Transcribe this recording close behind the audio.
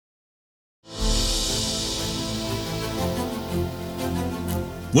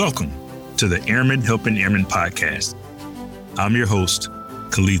Welcome to the Airmen Helping Airmen Podcast. I'm your host,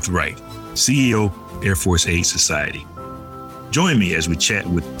 Kaleth Wright, CEO, Air Force Aid Society. Join me as we chat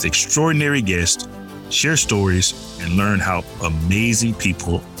with extraordinary guests, share stories, and learn how amazing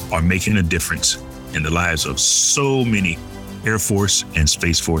people are making a difference in the lives of so many Air Force and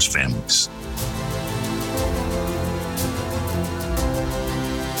Space Force families.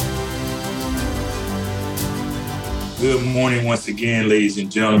 Good morning once again, ladies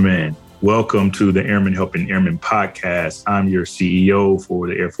and gentlemen. Welcome to the Airmen Helping Airmen Podcast. I'm your CEO for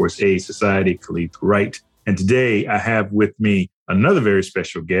the Air Force Aid Society, Kaleth Wright. And today I have with me another very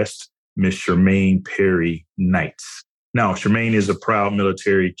special guest, Miss Shermaine Perry-Knights. Now, Shermaine is a proud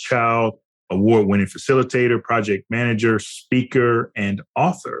military child, award-winning facilitator, project manager, speaker, and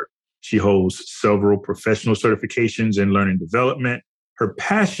author. She holds several professional certifications in learning development. Her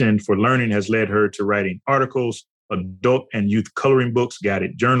passion for learning has led her to writing articles, adult and youth coloring books,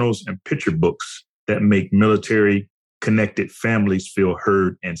 guided journals, and picture books that make military-connected families feel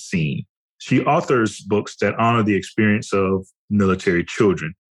heard and seen. She authors books that honor the experience of military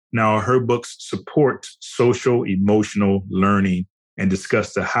children. Now, her books support social, emotional learning and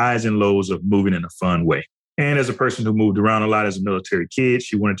discuss the highs and lows of moving in a fun way. And as a person who moved around a lot as a military kid,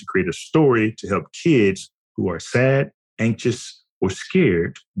 she wanted to create a story to help kids who are sad, anxious, or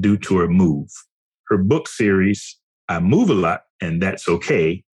scared due to a move. Her book series, I Move a Lot, and That's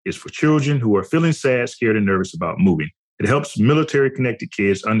Okay, is for children who are feeling sad, scared, and nervous about moving. It helps military-connected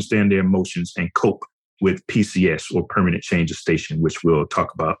kids understand their emotions and cope with PCS, or permanent change of station, which we'll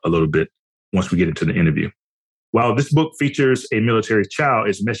talk about a little bit once we get into the interview. While this book features a military child,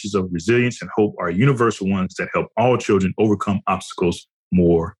 its messages of resilience and hope are universal ones that help all children overcome obstacles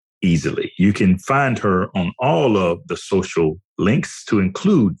more easily. You can find her on all of the social links, to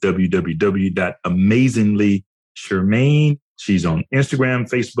include www.amazinglyshermaine. She's on Instagram,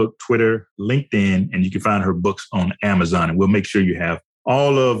 Facebook, Twitter, LinkedIn, and you can find her books on Amazon. And we'll make sure you have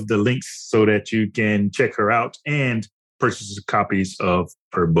all of the links so that you can check her out and purchase copies of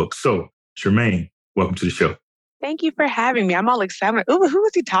her books. So, Shermaine, welcome to the show. Thank you for having me. I'm all excited. Ooh, who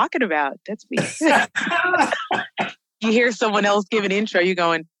is he talking about? That's me. You hear someone else give an intro, you're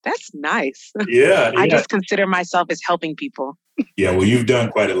going, that's nice. Yeah. I just consider myself as helping people. Yeah, well, you've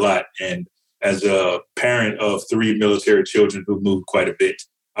done quite a lot. And as a parent of 3 military children who moved quite a bit,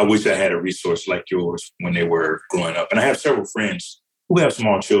 I wish I had a resource like yours when they were growing up. And I have several friends who have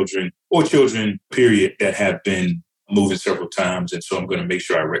small children or children, period, that have been moving several times. And so I'm going to make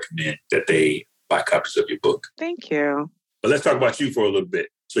sure I recommend that they buy copies of your book. Thank you. But let's talk about you for a little bit.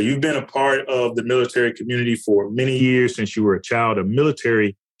 So you've been a part of the military community for many years since you were a child, a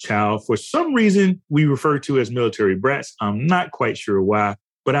military child. For some reason, we refer to as military brats. I'm not quite sure why,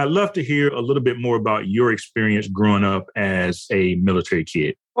 but I'd love to hear a little bit more about your experience growing up as a military kid.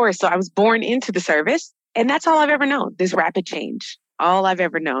 Of course. So I was born into the service, and that's all I've ever known, this rapid change, all I've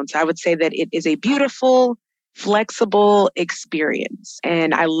ever known. So I would say that it is a beautiful, flexible experience.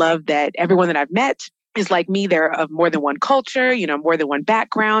 And I love that everyone that I've met is like me. They're of more than one culture, more than one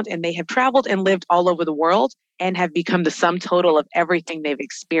background, and they have traveled and lived all over the world and have become the sum total of everything they've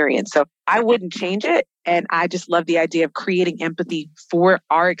experienced. So I wouldn't change it. And I just love the idea of creating empathy for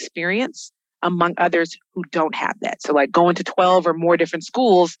our experience among others who don't have that. So like going to 12 or more different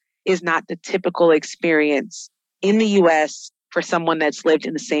schools is not the typical experience in the US for someone that's lived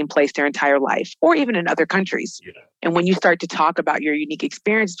in the same place their entire life, or even in other countries. Yeah. And when you start to talk about your unique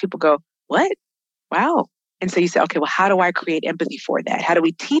experiences, people go, what? Wow. And so you say, okay, well, how do I create empathy for that? How do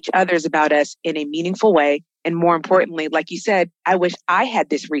we teach others about us in a meaningful way? And more importantly, like you said, I wish I had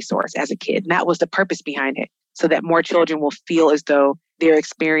this resource as a kid. And that was the purpose behind it, so that more children will feel as though their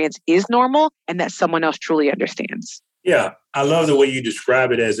experience is normal and that someone else truly understands. Yeah, I love the way you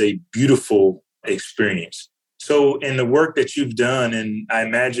describe it as a beautiful experience. So in the work that you've done, and I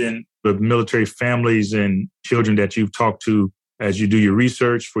imagine the military families and children that you've talked to as you do your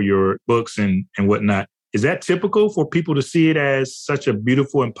research for your books and whatnot, is that typical for people to see it as such a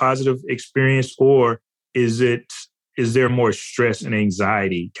beautiful and positive experience? Or is there more stress and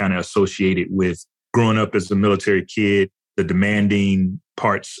anxiety kind of associated with growing up as a military kid, the demanding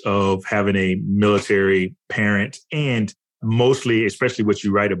parts of having a military parent, and mostly, especially what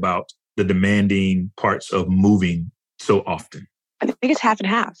you write about, the demanding parts of moving so often? I think it's half and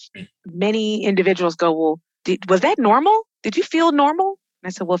half. Many individuals go, well, was that normal? Did you feel normal? And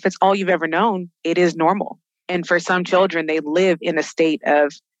I said, well, if it's all you've ever known, it is normal. And for some children, they live in a state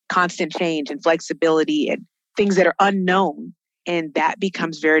of constant change and flexibility and things that are unknown. And that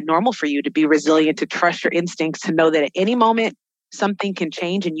becomes very normal for you to be resilient, to trust your instincts, to know that at any moment, something can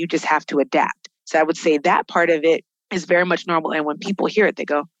change and you just have to adapt. So I would say that part of it is very much normal. And when people hear it, they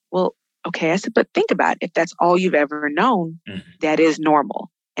go, well, okay. I said, but think about it. If that's all you've ever known, that is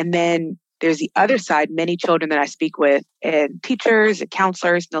normal. And then there's the other side, many children that I speak with and teachers and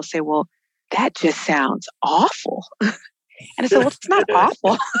counselors, and they'll say, well, that just sounds awful. And I said, well, it's not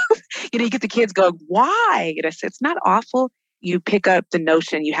awful. You get the kids going, why? And I said, it's not awful. You pick up the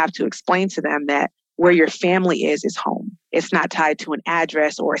notion, you have to explain to them that where your family is home. It's not tied to an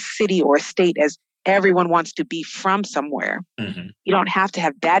address or a city or a state as everyone wants to be from somewhere. You don't have to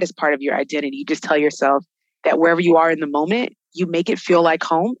have that as part of your identity. You just tell yourself that wherever you are in the moment, you make it feel like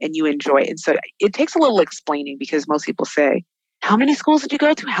home and you enjoy it. And so it takes a little explaining because most people say, how many schools did you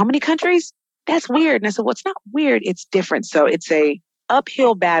go to? How many countries? That's weird. And I said, well, it's not weird. It's different. So it's a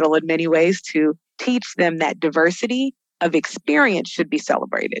uphill battle in many ways to teach them that diversity of experience should be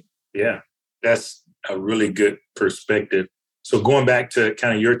celebrated. Yeah, that's a really good perspective. So going back to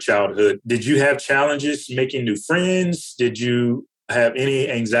kind of your childhood, did you have challenges making new friends? Did you have any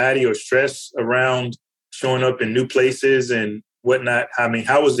anxiety or stress around showing up in new places and whatnot? I mean,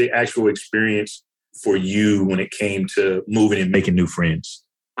 how was the actual experience for you when it came to moving and making new friends?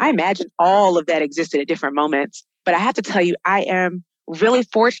 I imagine all of that existed at different moments, but I have to tell you, I am really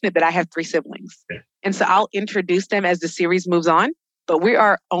fortunate that I have 3 siblings. Yeah. And so I'll introduce them as the series moves on, but we're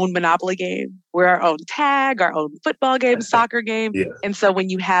our own Monopoly game. We're our own tag, our own football game, soccer game. Yeah. And so when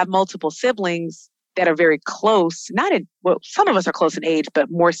you have multiple siblings that are very close, some of us are close in age, but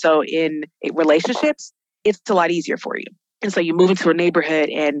more so in relationships, it's a lot easier for you. And so you move into a neighborhood.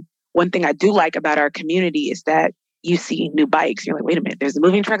 And one thing I do like about our community is that you see new bikes. You're like, wait a minute, there's the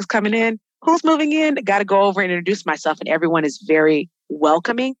moving trucks coming in. Who's moving in? Got to go over and introduce myself. And everyone is very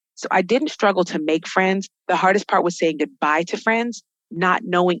welcoming. So I didn't struggle to make friends. The hardest part was saying goodbye to friends, not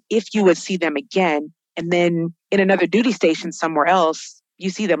knowing if you would see them again. And then in another duty station somewhere else, you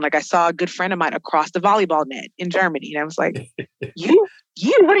see them. Like I saw a good friend of mine across the volleyball net in Germany. And I was like, you,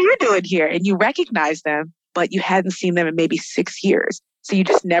 what are you doing here? And you recognize them, but you hadn't seen them in maybe 6 years. So you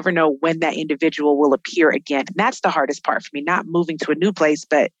just never know when that individual will appear again. And that's the hardest part for me, not moving to a new place,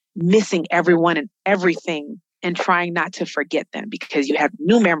 but missing everyone and everything and trying not to forget them because you have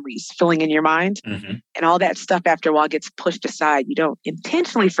new memories filling in your mind. And all that stuff after a while gets pushed aside. You don't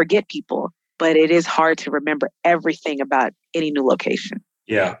intentionally forget people, but it is hard to remember everything about any new location.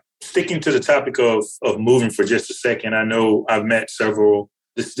 Yeah. Sticking to the topic of moving for just a second, I know I've met several,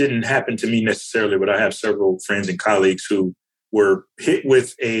 this didn't happen to me necessarily, but I have several friends and colleagues who were hit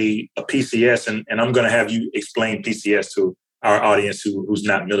with a PCS, and I'm going to have you explain PCS to our audience who's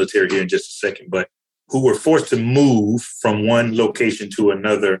not military here in just a second, but who were forced to move from one location to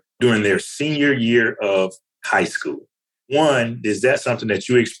another during their senior year of high school. One, is that something that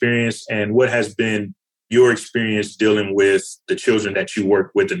you experienced, and what has been your experience dealing with the children that you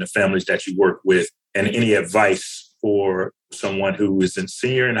work with and the families that you work with, and any advice for someone who is a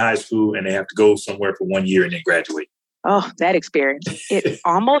senior in high school and they have to go somewhere for 1 year and then graduate? Oh, that experience. It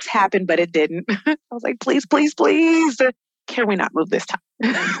almost happened, but it didn't. I was like, please, please, please, can we not move this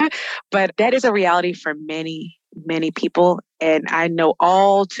time? But that is a reality for many, many people. And I know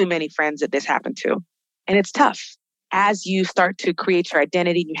all too many friends that this happened to. And it's tough. As you start to create your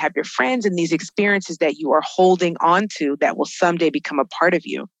identity, you have your friends and these experiences that you are holding on to that will someday become a part of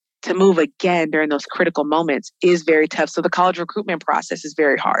you. To move again during those critical moments is very tough. So the college recruitment process is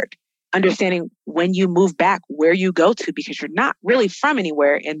very hard. Understanding when you move back, where you go to, because you're not really from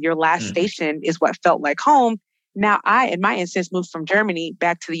anywhere and your last station is what felt like home. Now I, in my instance, moved from Germany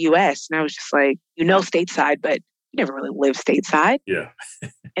back to the US and I was just like, stateside, but you never really lived stateside. Yeah.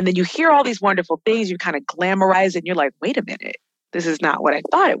 And then you hear all these wonderful things, you kind of glamorize it and you're like, wait a minute, this is not what I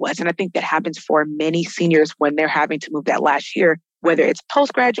thought it was. And I think that happens for many seniors when they're having to move that last year, whether it's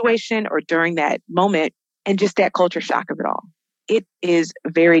post-graduation or during that moment, and just that culture shock of it all. It is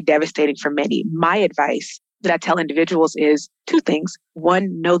very devastating for many. My advice that I tell individuals is 2 things.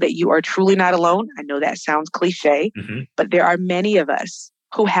 One, know that you are truly not alone. I know that sounds cliche, but there are many of us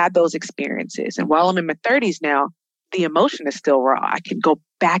who had those experiences. And while I'm in my 30s now, the emotion is still raw. I can go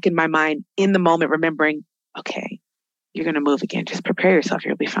back in my mind in the moment, remembering, okay, you're going to move again. Just prepare yourself.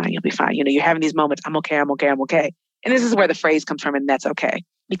 You'll be fine. You'll be fine. You're having these moments. I'm okay. I'm okay. I'm okay. And this is where the phrase comes from. And that's okay.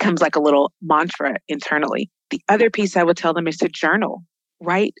 Becomes like a little mantra internally. The other piece I would tell them is to journal.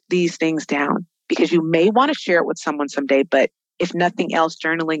 Write these things down because you may want to share it with someone someday. But if nothing else,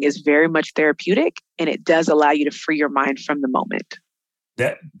 journaling is very much therapeutic and it does allow you to free your mind from the moment.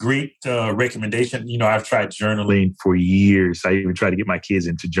 That great recommendation. I've tried journaling for years. I even tried to get my kids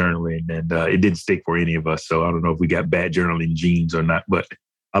into journaling and it didn't stick for any of us. So I don't know if we got bad journaling genes or not, but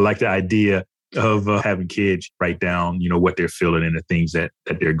I like the idea of having kids write down, what they're feeling and the things that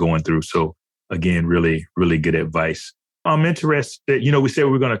they're going through. So again, really, really good advice. I'm interested, we said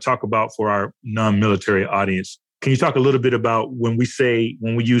we're going to talk about for our non-military audience. Can you talk a little bit about when we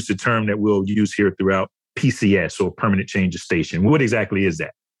use the term that we'll use here throughout, PCS, or permanent change of station? What exactly is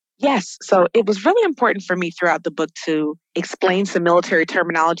that? Yes. So it was really important for me throughout the book to explain some military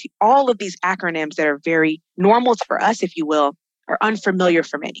terminology. All of these acronyms that are very normal for us, if you will, are unfamiliar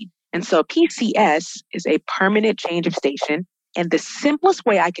for many. And so PCS is a permanent change of station. And the simplest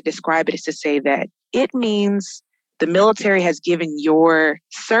way I could describe it is to say that it means the military has given your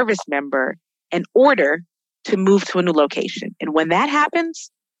service member an order to move to a new location. And when that happens,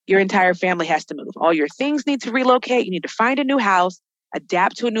 your entire family has to move. All your things need to relocate. You need to find a new house,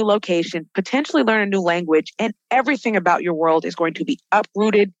 adapt to a new location, potentially learn a new language, and everything about your world is going to be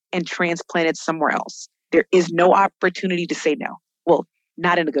uprooted and transplanted somewhere else. There is no opportunity to say no. Well,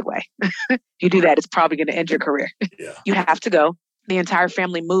 not in a good way. You do that, it's probably going to end your career. Yeah. You have to go. The entire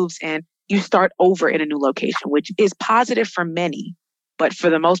family moves and you start over in a new location, which is positive for many. But for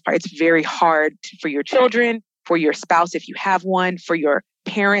the most part, it's very hard for your children, for your spouse, if you have one, for your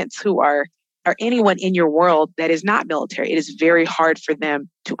parents who are or anyone in your world that is not military. It is very hard for them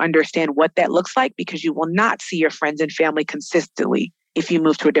to understand what that looks like because you will not see your friends and family consistently if you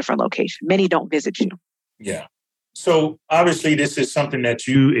move to a different location. Many don't visit you. Yeah. So obviously this is something that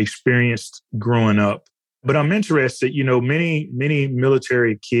you experienced growing up, but I'm interested, many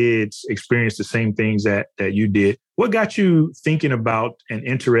military kids experience the same things that you did. What got you thinking about and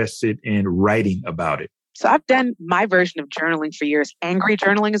interested in writing about it? So I've done my version of journaling for years. Angry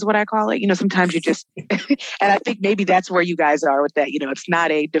journaling is what I call it. Sometimes you just, and I think maybe that's where you guys are with that. It's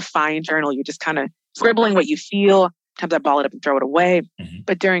not a defined journal. You're just kind of scribbling what you feel. Sometimes I ball it up and throw it away. Mm-hmm.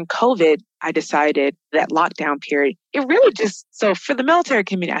 But during COVID, I decided that lockdown period, it really so for the military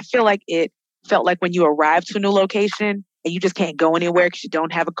community, I feel like it felt like when you arrive to a new location and you just can't go anywhere because you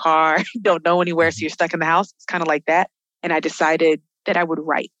don't have a car, you don't know anywhere, so you're stuck in the house. It's kind of like that. And I decided that I would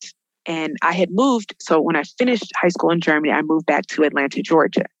write. And I had moved. So when I finished high school in Germany, I moved back to Atlanta,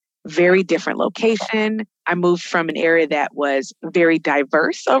 Georgia. Very different location. I moved from an area that was very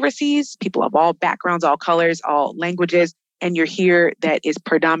diverse overseas, people of all backgrounds, all colors, all languages. And you're here that is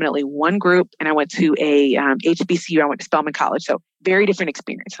predominantly one group. And I went to a HBCU. I went to Spelman College. So very different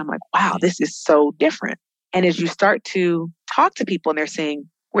experience. I'm like, wow, this is so different. And as you start to talk to people and they're saying,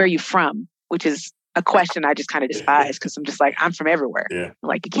 where are you from? Which is a question I just kind of despise because I'm just like, I'm from everywhere. Yeah.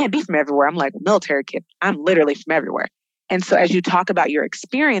 Like, you can't be from everywhere. I'm like, military kid. I'm literally from everywhere. And so as you talk about your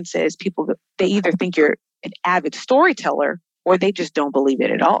experiences, people, they either think you're an avid storyteller or they just don't believe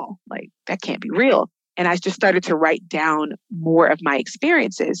it at all. Like, that can't be real. And I just started to write down more of my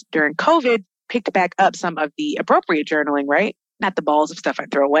experiences during COVID, picked back up some of the appropriate journaling, right? Not the balls of stuff I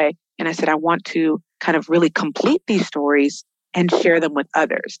throw away. And I said, I want to kind of really complete these stories and share them with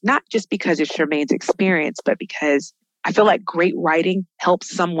others, not just because it's Shermaine's experience, but because I feel like great writing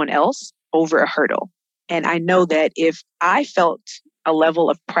helps someone else over a hurdle. And I know that if I felt a level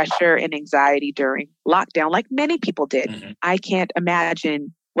of pressure and anxiety during lockdown, like many people did, I can't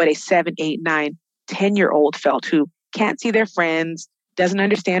imagine what a 7, 8, 9, 10-year-old felt who can't see their friends, doesn't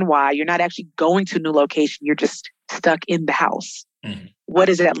understand why. You're not actually going to a new location. You're just stuck in the house. What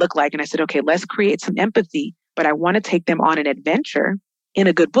does that look like? And I said, okay, let's create some empathy. But I want to take them on an adventure in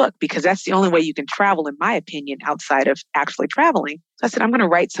a good book because that's the only way you can travel, in my opinion, outside of actually traveling. So I said, I'm going to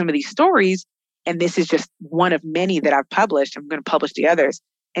write some of these stories. And this is just one of many that I've published. I'm going to publish the others.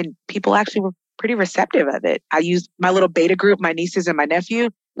 And people actually were pretty receptive of it. I used my little beta group, my nieces and my nephew,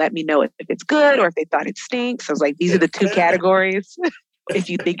 let me know if it's good or if they thought it stinks. I was like, these are the 2 categories. If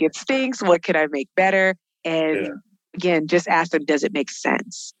you think it stinks, what can I make better? And again, just ask them, does it make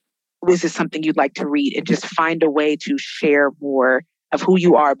sense? This is something you'd like to read and just find a way to share more of who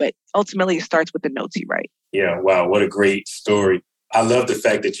you are. But ultimately, it starts with the notes you write. Yeah. Wow. What a great story. I love the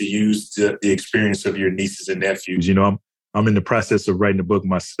fact that you used the experience of your nieces and nephews. I'm in the process of writing a book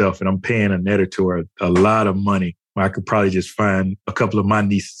myself, and I'm paying an editor a lot of money. I could probably just find a couple of my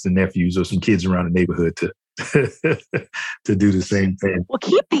nieces and nephews or some kids around the neighborhood to do the same thing. Well,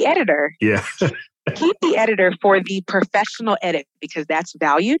 keep the editor. Yeah. Keep the editor for the professional edit because that's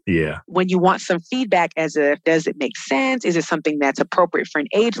valued. Yeah. When you want some feedback as does it make sense? Is it something that's appropriate for an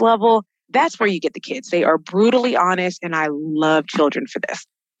age level? That's where you get the kids. They are brutally honest, and I love children for this.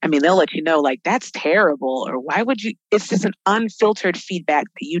 I mean, they'll let you know, like, that's terrible, or why would you? It's just an unfiltered feedback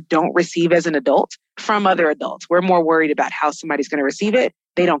that you don't receive as an adult from other adults. We're more worried about how somebody's going to receive it.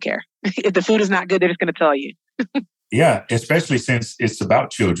 They don't care. If the food is not good, they're just going to tell you. Yeah, especially since it's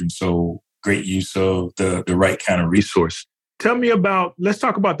about children. So great use of the right kind of resource. Tell me let's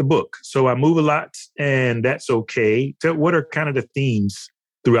talk about the book. So I move a lot, and that's okay. What are kind of the themes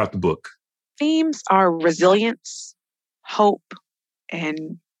throughout the book? themes are resilience, hope,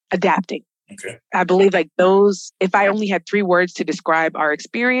 and adapting. Okay. I believe like those, if I only had 3 words to describe our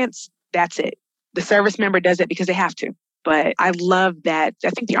experience, that's it. The service member does it because they have to. But I love that. I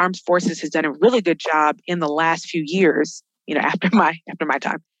think the Armed Forces has done a really good job in the last few years, after my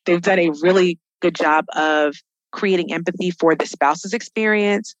time. They've done a really good job of creating empathy for the spouse's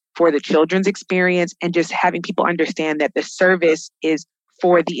experience, for the children's experience, and just having people understand that the service is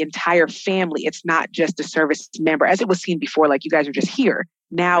for the entire family. It's not just a service member, as it was seen before, like you guys are just here.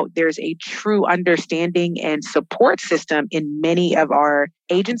 Now there's a true understanding and support system in many of our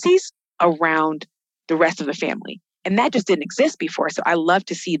agencies around the rest of the family. And that just didn't exist before. So I love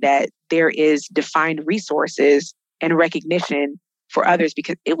to see that there is defined resources and recognition for others,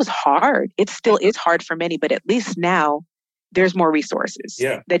 because it was hard. It still is hard for many, but at least now there's more resources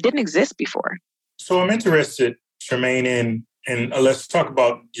that didn't exist before. So I'm interested, Shermaine, and let's talk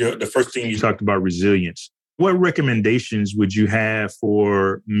about the first thing you talked about, resilience. What recommendations would you have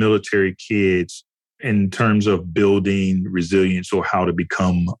for military kids in terms of building resilience or how to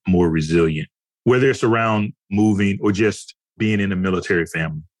become more resilient, whether it's around moving or just being in a military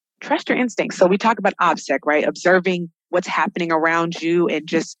family? Trust your instincts. So we talk about OBSEC, right? Observing what's happening around you, and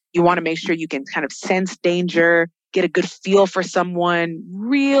just you want to make sure you can kind of sense danger, get a good feel for someone,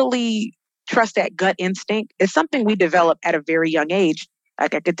 really trust that gut instinct. It's something we develop at a very young age.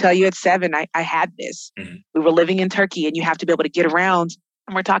 Like I could tell you at 7, I had this. Mm-hmm. We were living in Turkey, and you have to be able to get around.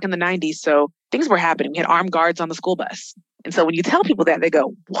 And we're talking the 90s. So things were happening. We had armed guards on the school bus. And so when you tell people that, they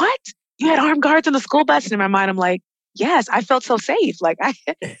go, "What? You had armed guards on the school bus?" And in my mind, I'm like, yes, I felt so safe. Like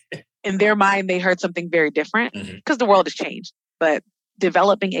in their mind, they heard something very different because the world has changed. But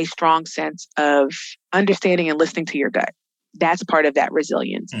developing a strong sense of understanding and listening to your gut, that's part of that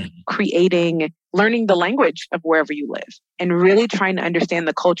resilience. Learning the language of wherever you live, and really trying to understand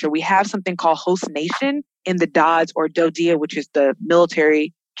the culture. We have something called Host Nation in the DODS or DODIA, which is the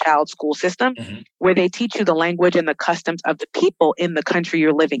military child school system, where they teach you the language and the customs of the people in the country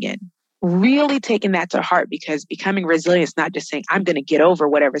you're living in. Really taking that to heart, because becoming resilient is not just saying, I'm going to get over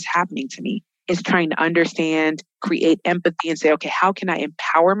whatever's happening to me. It's trying to understand, create empathy, and say, okay, how can I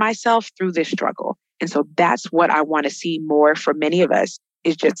empower myself through this struggle? And so that's what I want to see more for many of us,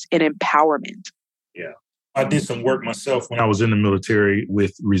 is just an empowerment. Yeah. I did some work myself when I was in the military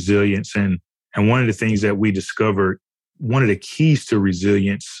with resilience. And one of the things that we discovered, one of the keys to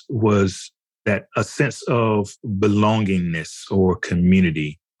resilience was that a sense of belongingness or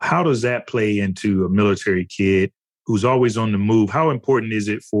community. How does that play into a military kid who's always on the move? How important is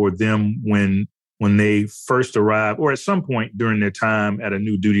it for them when they first arrive, or at some point during their time at a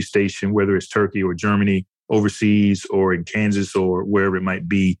new duty station, whether it's Turkey or Germany, overseas or in Kansas or wherever it might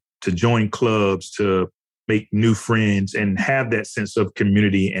be, to join clubs, to make new friends and have that sense of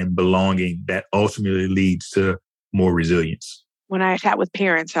community and belonging that ultimately leads to more resilience? When I chat with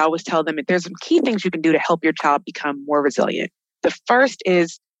parents, I always tell them that there's some key things you can do to help your child become more resilient. The first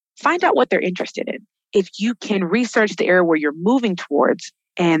is find out what they're interested in. If you can research the area where you're moving towards,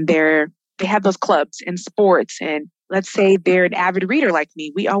 and they have those clubs and sports, and let's say they're an avid reader like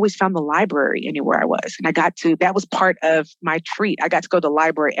me, we always found the library anywhere I was. And that was part of my treat. I got to go to the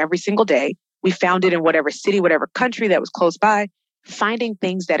library every single day. We found it in whatever city, whatever country that was close by, finding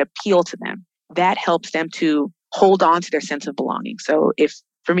things that appeal to them. That helps them to hold on to their sense of belonging. So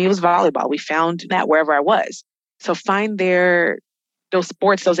for me, it was volleyball. We found that wherever I was. So find those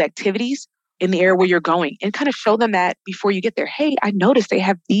sports, those activities in the area where you're going, and kind of show them that before you get there. Hey, I noticed they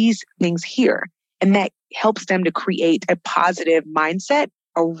have these things here. And that helps them to create a positive mindset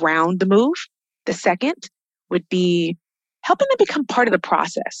around the move. The second would be helping them become part of the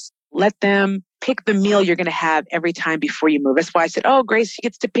process. Let them pick the meal you're going to have every time before you move. That's why I said, oh, Grace, she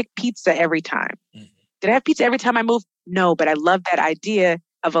gets to pick pizza every time. Mm-hmm. Did I have pizza every time I move? No, but I love that idea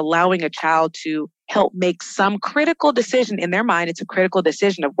of allowing a child to help make some critical decision in their mind. It's a critical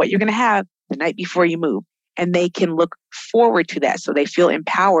decision of what you're going to have the night before you move. And they can look forward to that, so they feel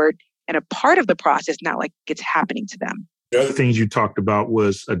empowered and a part of the process, not like it's happening to them. The other things you talked about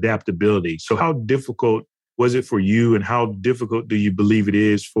was adaptability. So how difficult was it for you, and how difficult do you believe it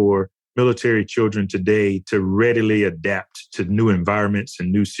is for military children today to readily adapt to new environments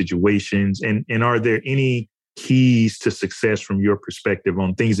and new situations? And are there any keys to success from your perspective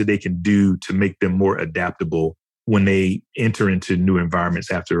on things that they can do to make them more adaptable when they enter into new environments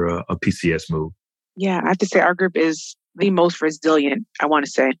after a PCS move? Yeah, I have to say our group is the most resilient, I want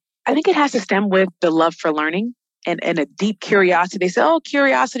to say. I think it has to stem with the love for learning and a deep curiosity. They say, oh,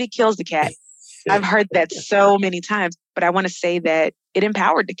 curiosity kills the cat. I've heard that so many times, but I want to say that it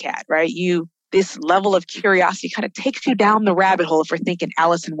empowered the cat, right? This level of curiosity kind of takes you down the rabbit hole. If we're thinking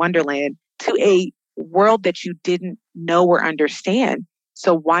Alice in Wonderland, to a world that you didn't know or understand.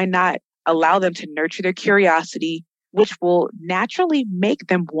 So why not allow them to nurture their curiosity, which will naturally make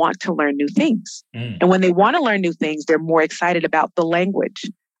them want to learn new things. And when they want to learn new things, they're more excited about the language.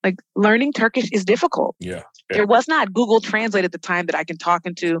 Like learning Turkish is difficult. Yeah. There was not Google Translate at the time that I can talk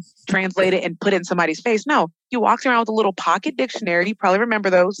into, translate it, and put it in somebody's face. No, you walked around with a little pocket dictionary. You probably remember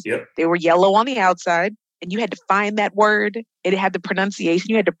those. Yep. They were yellow on the outside, and you had to find that word. It had the pronunciation.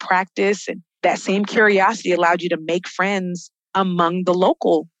 You had to practice. And that same curiosity allowed you to make friends among the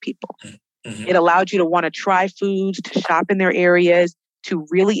local people. Mm-hmm. It allowed you to want to try foods, to shop in their areas, to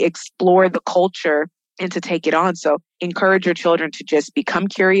really explore the culture and to take it on. So encourage your children to just become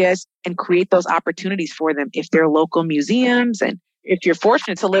curious and create those opportunities for them. If they're local museums, and if you're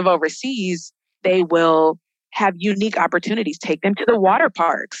fortunate to live overseas, they will have unique opportunities. Take them to the water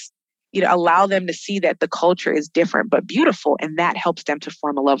parks, allow them to see that the culture is different but beautiful. And that helps them to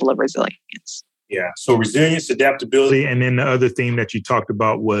form a level of resilience. Yeah. So resilience, adaptability. And then the other theme that you talked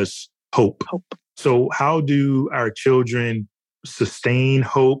about was hope. So how do our children sustain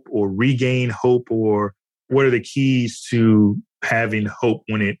hope or regain hope, or what are the keys to having hope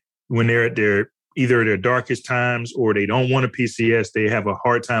when they're at either their darkest times, or they don't want a PCS, they have a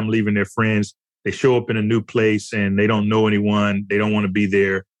hard time leaving their friends, they show up in a new place and they don't know anyone, they don't want to be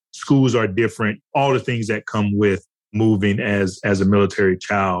there, schools are different, all the things that come with moving as a military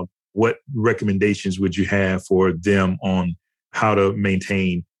child. What recommendations would you have for them on how to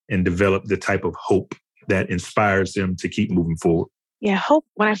maintain and develop the type of hope that inspires them to keep moving forward? Yeah, hope.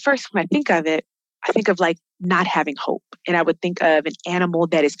 When I think of it, I think of like not having hope. And I would think of an animal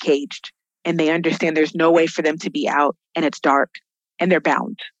that is caged and they understand there's no way for them to be out and it's dark and they're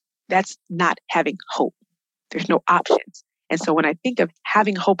bound. That's not having hope. There's no options. And so when I think of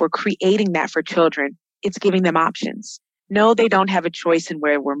having hope or creating that for children, it's giving them options. No, they don't have a choice in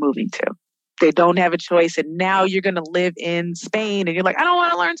where we're moving to. They don't have a choice. And now you're going to live in Spain and you're like, I don't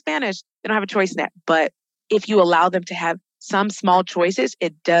want to learn Spanish. They don't have a choice in that. But if you allow them to have some small choices,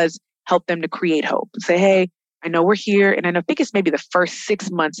 it does help them to create hope. Say, hey, I know we're here. And I think it's maybe the first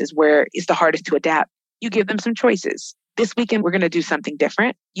 6 months is where it's the hardest to adapt. You give them some choices. This weekend, we're going to do something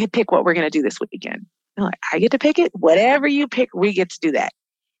different. You pick what we're going to do this weekend. They're like, I get to pick it. Whatever you pick, we get to do that.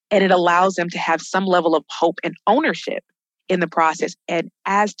 And it allows them to have some level of hope and ownership in the process. And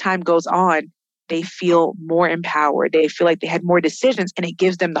as time goes on, they feel more empowered. They feel like they had more decisions, and it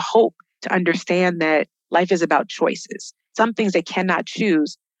gives them the hope to understand that life is about choices. Some things they cannot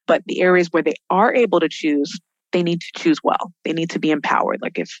choose, but the areas where they are able to choose, they need to choose well. They need to be empowered.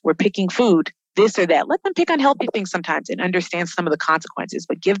 Like if we're picking food, this or that, let them pick unhealthy things sometimes and understand some of the consequences,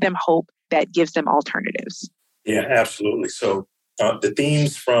 but give them hope that gives them alternatives. Yeah, absolutely. So the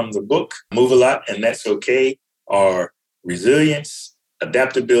themes from the book, Move a Lot and That's Okay, are resilience,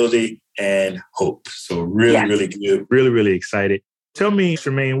 adaptability, and hope. So really good. Really excited. Tell me,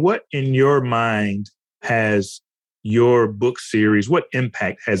 Shermaine, what in your mind has your book series, what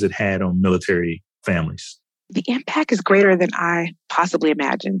impact has it had on military families? The impact is greater than I possibly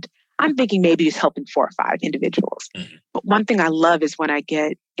imagined. I'm thinking maybe just helping 4 or 5 individuals. Mm-hmm. But one thing I love is when I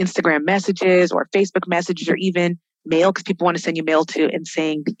get Instagram messages or Facebook messages or even mail, because people want to send you mail too, and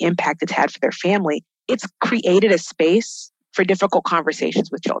saying the impact it's had for their family. It's created a space for difficult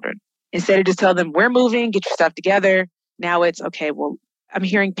conversations with children. Instead of just tell them, we're moving, get your stuff together. Now it's, okay, well, I'm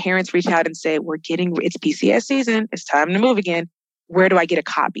hearing parents reach out and say, it's PCS season. It's time to move again. Where do I get a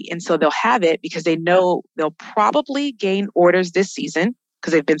copy? And so they'll have it because they know they'll probably gain orders this season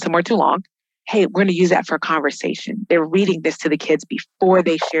because they've been somewhere too long. Hey, we're going to use that for a conversation. They're reading this to the kids before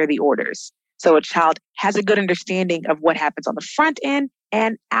they share the orders. So a child has a good understanding of what happens on the front end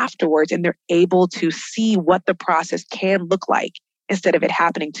and afterwards, and they're able to see what the process can look like instead of it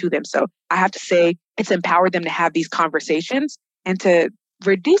happening to them. So I have to say it's empowered them to have these conversations and to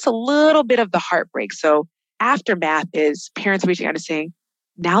reduce a little bit of the heartbreak. So aftermath is parents reaching out and saying,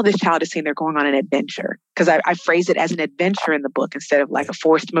 now this child is saying they're going on an adventure. Because I phrase it as an adventure in the book instead of like a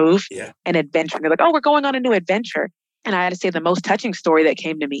forced move, an adventure. And they're like, oh, we're going on a new adventure. And I had to say the most touching story that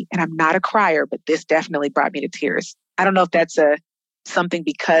came to me, and I'm not a crier, but this definitely brought me to tears. I don't know if that's something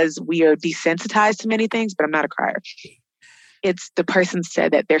because we are desensitized to many things, but I'm not a crier. It's the person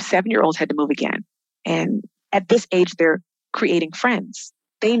said that their 7-year-olds had to move again. And at this age, they're creating friends.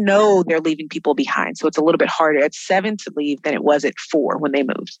 They know they're leaving people behind. So it's a little bit harder at 7 to leave than it was at 4 when they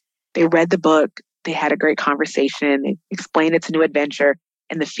moved. They read the book. They had a great conversation. They explained it's a new adventure.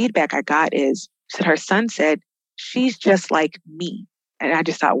 And the feedback I got is, her son said, she's just like me. And I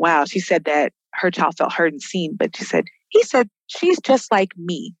just thought, wow. She said that her child felt heard and seen, but he said, she's just like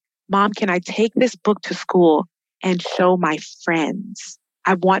me. Mom, can I take this book to school and show my friends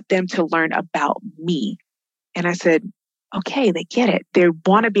I want them to learn about me. And I said, okay, they get it. They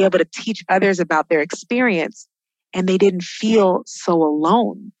want to be able to teach others about their experience, and they didn't feel so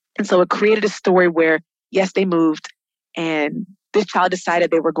alone. And so it created a story where, yes, they moved, and this child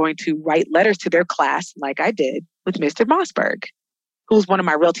decided they were going to write letters to their class, like I did with Mr. Mossberg, who was one of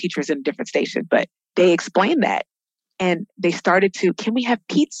my real teachers in a different station. But they explained that. And they started to, can we have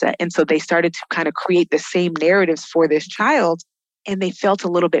pizza? And so they started to kind of create the same narratives for this child. And they felt a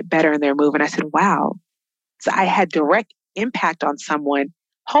little bit better in their move. And I said, wow. So I had direct impact on someone,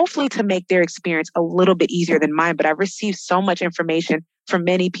 hopefully to make their experience a little bit easier than mine. But I've received so much information from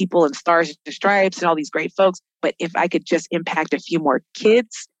many people and Stars and Stripes and all these great folks. But if I could just impact a few more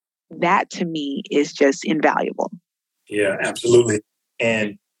kids, that to me is just invaluable. Yeah, absolutely.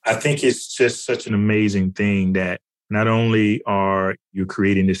 And I think it's just such an amazing thing that not only are you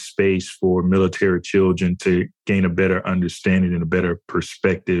creating this space for military children to gain a better understanding and a better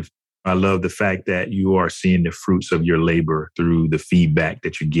perspective, I love the fact that you are seeing the fruits of your labor through the feedback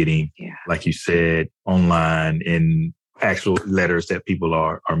that you're getting, like you said, online in actual letters that people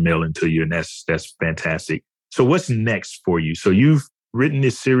are mailing to you. And that's fantastic. So what's next for you? So you've written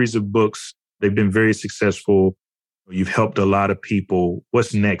this series of books. They've been very successful. You've helped a lot of people.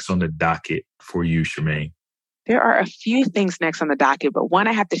 What's next on the docket for you, Shermaine? There are a few things next on the docket, but one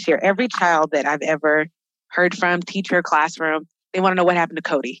I have to share. Every child that I've ever heard from, teacher, classroom, they want to know what happened to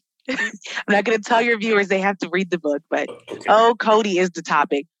Cody. I'm not going to tell your viewers they have to read the book, but Cody is the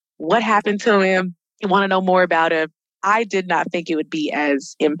topic. What happened to him? You want to know more about him? I did not think it would be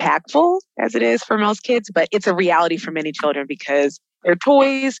as impactful as it is for most kids, but it's a reality for many children because their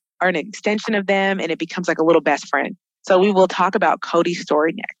toys are an extension of them and it becomes like a little best friend. So we will talk about Cody's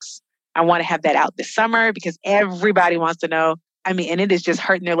story next. I want to have that out this summer because everybody wants to know. I mean, and it is just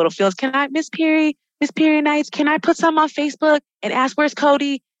hurting their little feelings. Can I, Miss Perry-Knights, can I put something on Facebook and ask where's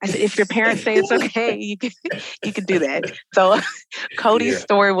Cody? I said, if your parents say it's okay, you can do that. So Cody's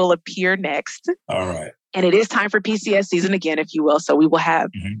story will appear next. All right. And it is time for PCS season again, if you will. So we will have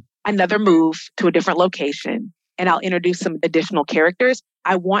another move to a different location. And I'll introduce some additional characters.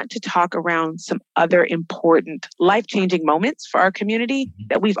 I want to talk around some other important life-changing moments for our community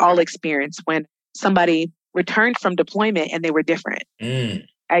that we've all experienced when somebody returned from deployment and they were different.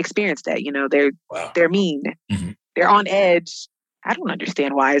 I experienced that. You know, they're mean. They're on edge. I don't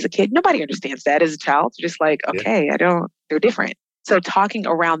understand why as a kid. Nobody understands that as a child. They're just like, okay, they're different. So talking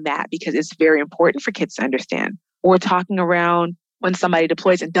around that because it's very important for kids to understand. Or talking around when somebody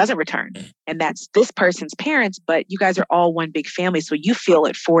deploys and doesn't return. And that's this person's parents, but you guys are all one big family. So you feel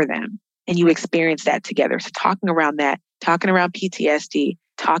it for them and you experience that together. So talking around that, talking around PTSD,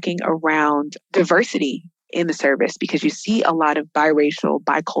 talking around diversity in the service, because you see a lot of biracial,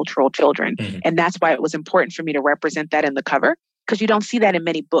 bicultural children. And that's why it was important for me to represent that in the cover, because you don't see that in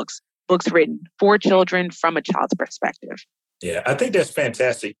many books written for children from a child's perspective. Yeah, I think that's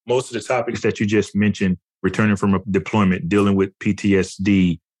fantastic. Most of the topics that you just mentioned, returning from a deployment, dealing with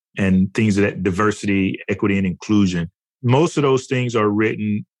PTSD and things of that diversity, equity, and inclusion. Most of those things are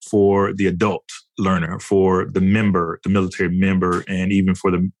written for the adult learner, for the member, the military member, and even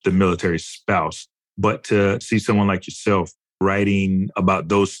for the military spouse. But to see someone like yourself writing about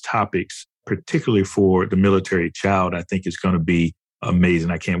those topics, particularly for the military child, I think is going to be amazing.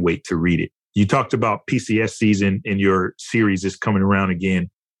 I can't wait to read it. You talked about PCS season in your series is coming around again.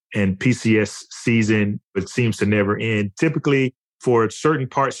 And PCS season, it seems to never end. Typically, for certain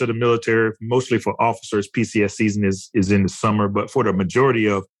parts of the military, mostly for officers, PCS season is in the summer. But for the majority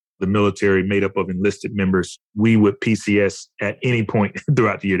of the military made up of enlisted members, we would PCS at any point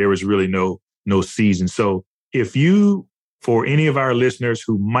throughout the year. There was really no season. So if you, for any of our listeners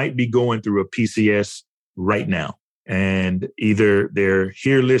who might be going through a PCS right now, and either they're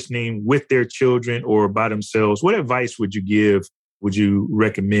here listening with their children or by themselves, what advice would you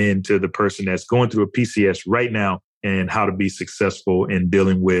recommend to the person that's going through a PCS right now and how to be successful in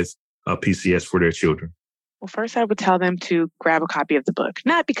dealing with a PCS for their children? Well, first, I would tell them to grab a copy of the book,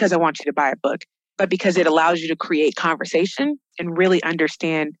 not because I want you to buy a book, but because it allows you to create conversation and really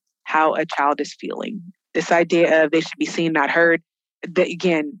understand how a child is feeling. This idea of they should be seen, not heard.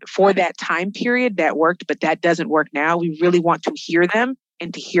 Again, for that time period, that worked, but that doesn't work now. We really want to hear them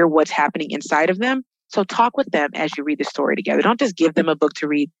and to hear what's happening inside of them. So talk with them as you read the story together. Don't just give them a book to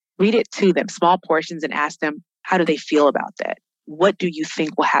read. Read it to them, small portions, and ask them, how do they feel about that? What do you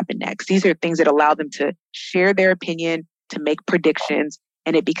think will happen next? These are things that allow them to share their opinion, to make predictions,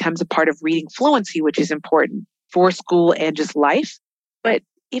 and it becomes a part of reading fluency, which is important for school and just life. But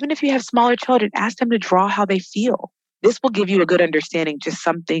even if you have smaller children, ask them to draw how they feel. This will give you a good understanding, just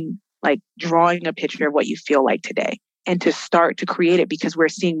something like drawing a picture of what you feel like today. and to start to create it, because we're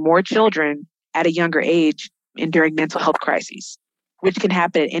seeing more children at a younger age enduring mental health crises, which can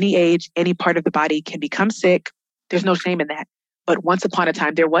happen at any age. Any part of the body can become sick. There's no shame in that. But once upon a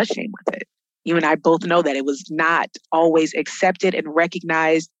time, there was shame with it. You and I both know that it was not always accepted and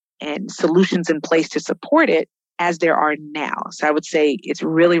recognized and solutions in place to support it as there are now. So I would say it's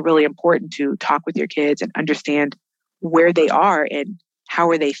really, really important to talk with your kids and understand where they are and how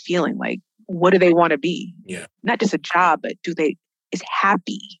are they feeling. Like, what do they want to be? Yeah. Not just a job, but is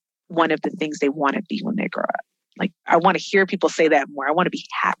happy one of the things they want to be when they grow up? Like, I want to hear people say that more. I want to be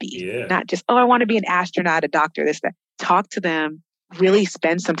happy, not just, I want to be an astronaut, a doctor, this, that. Talk to them, really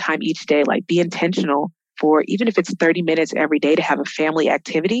spend some time each day, like be intentional for, even if it's 30 minutes every day, to have a family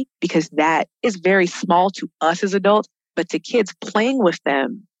activity, because that is very small to us as adults, but to kids, playing with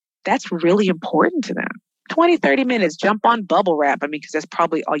them, that's really important to them. 20, 30 minutes, jump on bubble wrap. I mean, because that's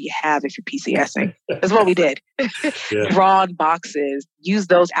probably all you have if you're PCSing. That's what we did. Draw on boxes, use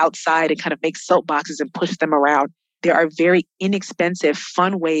those outside and kind of make soap boxes and push them around. There are very inexpensive,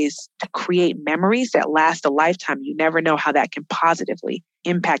 fun ways to create memories that last a lifetime. You never know how that can positively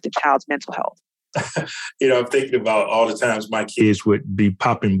impact a child's mental health. I'm thinking about all the times my kids would be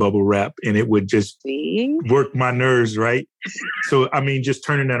popping bubble wrap and it would just work my nerves, right? So, I mean, just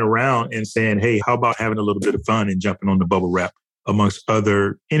turning that around and saying, hey, how about having a little bit of fun and jumping on the bubble wrap, amongst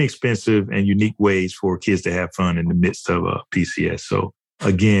other inexpensive and unique ways for kids to have fun in the midst of a PCS. So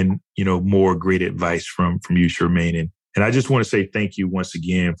again, more great advice from you, Shermaine. And I just want to say thank you once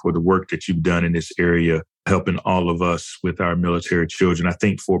again for the work that you've done in this area, helping all of us with our military children. I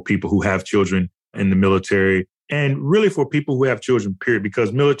think for people who have children in the military, and really for people who have children, period,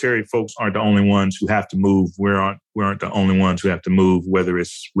 because military folks aren't the only ones who have to move. We aren't the only ones who have to move, whether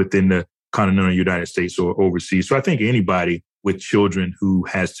it's within the continental United States or overseas. So I think anybody with children who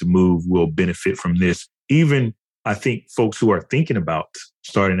has to move will benefit from this. Even I think folks who are thinking about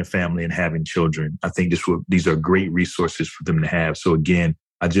starting a family and having children, I think these are great resources for them to have. So again,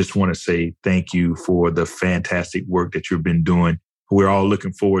 I just want to say thank you for the fantastic work that you've been doing. We're all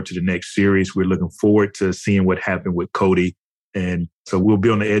looking forward to the next series. We're looking forward to seeing what happened with Cody. And so we'll be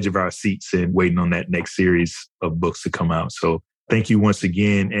on the edge of our seats and waiting on that next series of books to come out. So thank you once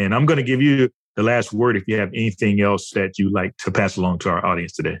again. And I'm going to give you the last word if you have anything else that you'd like to pass along to our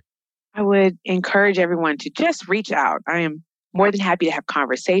audience today. I would encourage everyone to just reach out. I am more than happy to have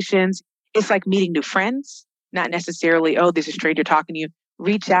conversations. It's like meeting new friends, not necessarily, oh, there's a stranger talking to you.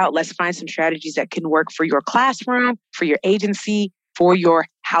 Reach out. Let's find some strategies that can work for your classroom, for your agency, for your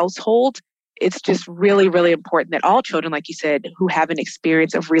household. It's just really, really important that all children, like you said, who have an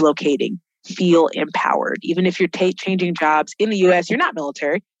experience of relocating feel empowered. Even if you're changing jobs in the U.S., you're not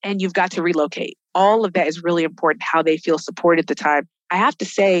military, and you've got to relocate. All of that is really important, how they feel supported at the time. I have to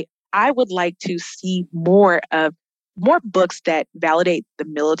say, I would like to see more books that validate the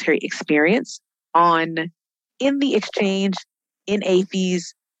military experience in the exchange, in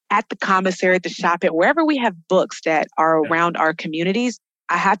AAFES, at the commissary, at the shop, at wherever we have books that are around our communities.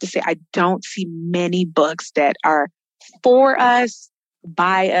 I have to say, I don't see many books that are for us,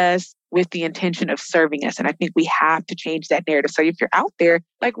 by us, with the intention of serving us. And I think we have to change that narrative. So if you're out there,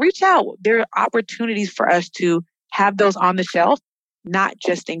 reach out. There are opportunities for us to have those on the shelf, not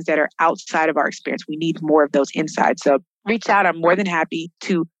just things that are outside of our experience. We need more of those inside. So reach out. I'm more than happy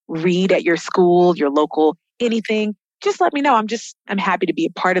to read at your school, your local, anything. Just let me know. I'm happy to be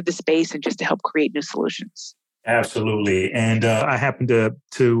a part of the space and just to help create new solutions. Absolutely. And I happen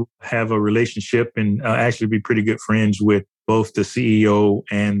to have a relationship and actually be pretty good friends with both the CEO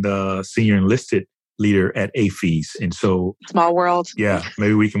and the senior enlisted leader at AAFES. And so... Small world. Yeah,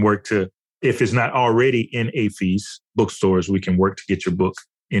 maybe we can work to, if it's not already in AAFES bookstores, we can work to get your book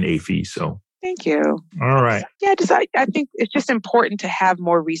in AAFES. So thank you. All right. Yeah, I think it's just important to have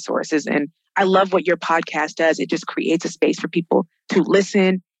more resources. And I love what your podcast does. It just creates a space for people to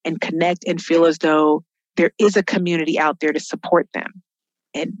listen and connect and feel as though there is a community out there to support them.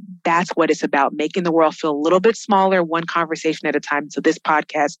 And that's what it's about, making the world feel a little bit smaller, one conversation at a time. So this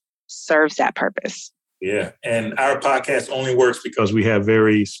podcast serves that purpose. Yeah. And our podcast only works because we have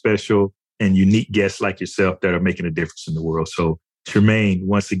very special and unique guests like yourself that are making a difference in the world. So Shermaine,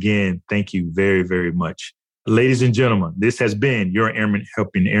 once again, thank you very, very much. Ladies and gentlemen, this has been your Airmen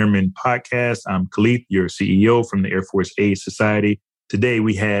Helping Airmen podcast. I'm Kaleth, your CEO from the Air Force Aid Society. Today,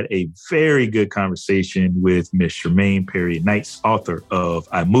 we had a very good conversation with Ms. Shermaine Perry-Knights, author of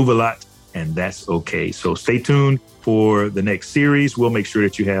I Move a Lot, and That's Okay. So stay tuned for the next series. We'll make sure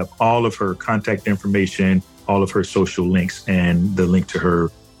that you have all of her contact information, all of her social links, and the link to her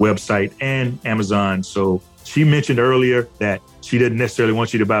website and Amazon. So she mentioned earlier that she didn't necessarily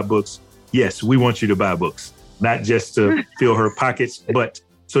want you to buy books. Yes, we want you to buy books. not just to fill her pockets, but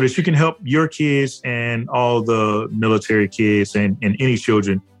so that you can help your kids and all the military kids and any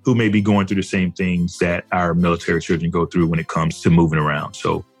children who may be going through the same things that our military children go through when it comes to moving around.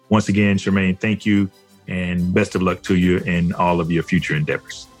 So once again, Shermaine, thank you and best of luck to you in all of your future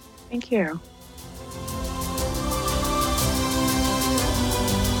endeavors. Thank you.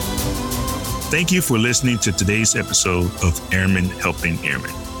 Thank you for listening to today's episode of Airmen Helping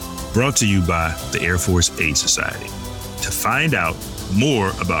Airmen, brought to you by the Air Force Aid Society. To find out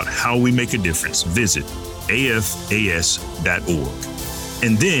more about how we make a difference, visit afas.org.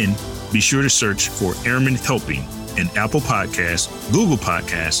 And then be sure to search for Airmen Helping in Apple Podcasts, Google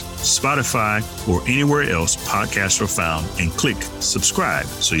Podcasts, Spotify, or anywhere else podcasts are found, and click subscribe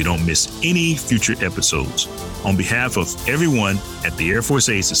so you don't miss any future episodes. On behalf of everyone at the Air Force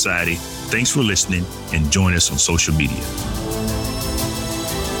Aid Society, thanks for listening and join us on social media.